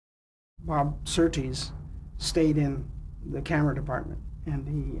Bob Surtees stayed in the camera department, and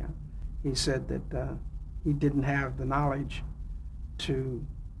he said that he didn't have the knowledge to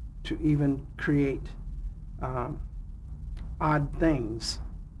even create odd things,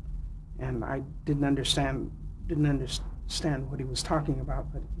 and I didn't understand what he was talking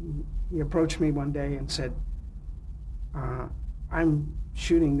about. But he approached me one day and said, "I'm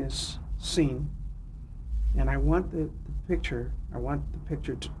shooting this scene, and I want the picture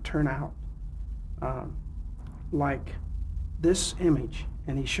to turn out like this image."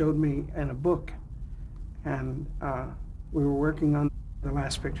 And he showed me in a book, and we were working on the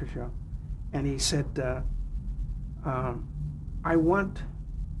last picture show, and he said, "I want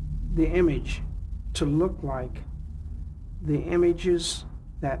the image to look like the images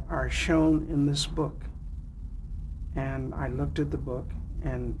that are shown in this book." And I looked at the book,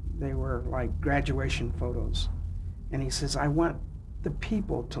 and they were like graduation photos. And he says, "I want the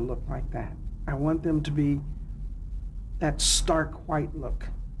people to look like that. I want them to be that stark white look."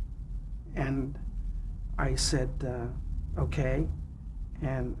 And I said, "Okay."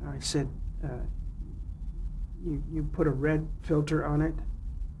 And I said, you put a red filter on it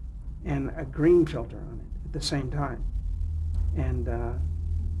and a green filter on it at the same time. And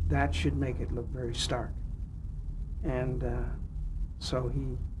that should make it look very stark." And so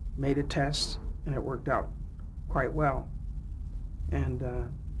he made a test, and it worked out quite well. And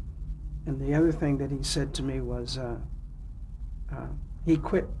the other thing that he said to me was, he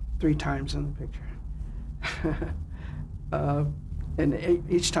quit 3 times in the picture. And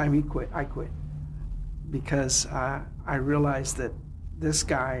each time he quit, I quit, because I realized that this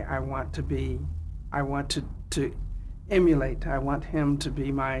guy I want to emulate. I want him to be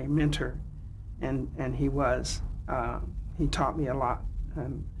my mentor, and he was. He taught me a lot,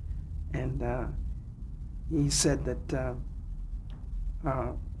 and he said that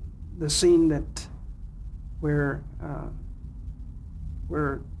the scene that where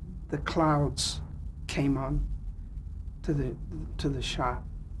the clouds came on to the shot,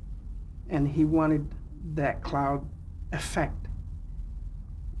 and he wanted that cloud effect,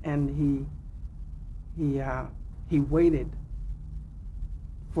 and he waited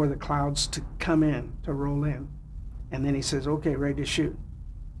for the clouds to come in, to roll in, and then he says, "Okay, ready to shoot."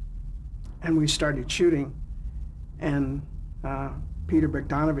 And we started shooting, and Peter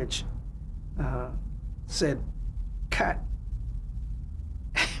Bogdanovich said, "Cut."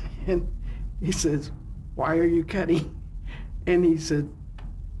 And he says, "Why are you cutting?" And he said,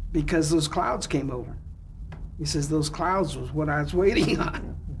 "Because those clouds came over." He says, "Those clouds was what I was waiting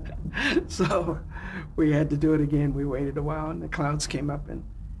on." So we had to do it again. We waited a while, and the clouds came up, and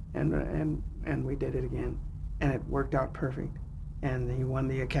we did it again, and it worked out perfect. And he won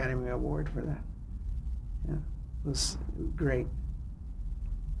the Academy Award for that. Yeah, it was great.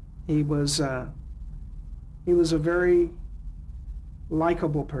 He was a very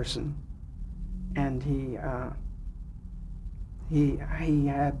likable person, and he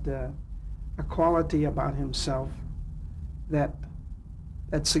had a quality about himself that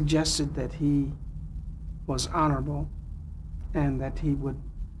suggested that he was honorable, and that he would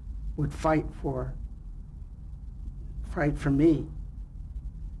fight for me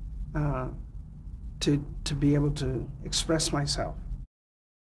to be able to express myself.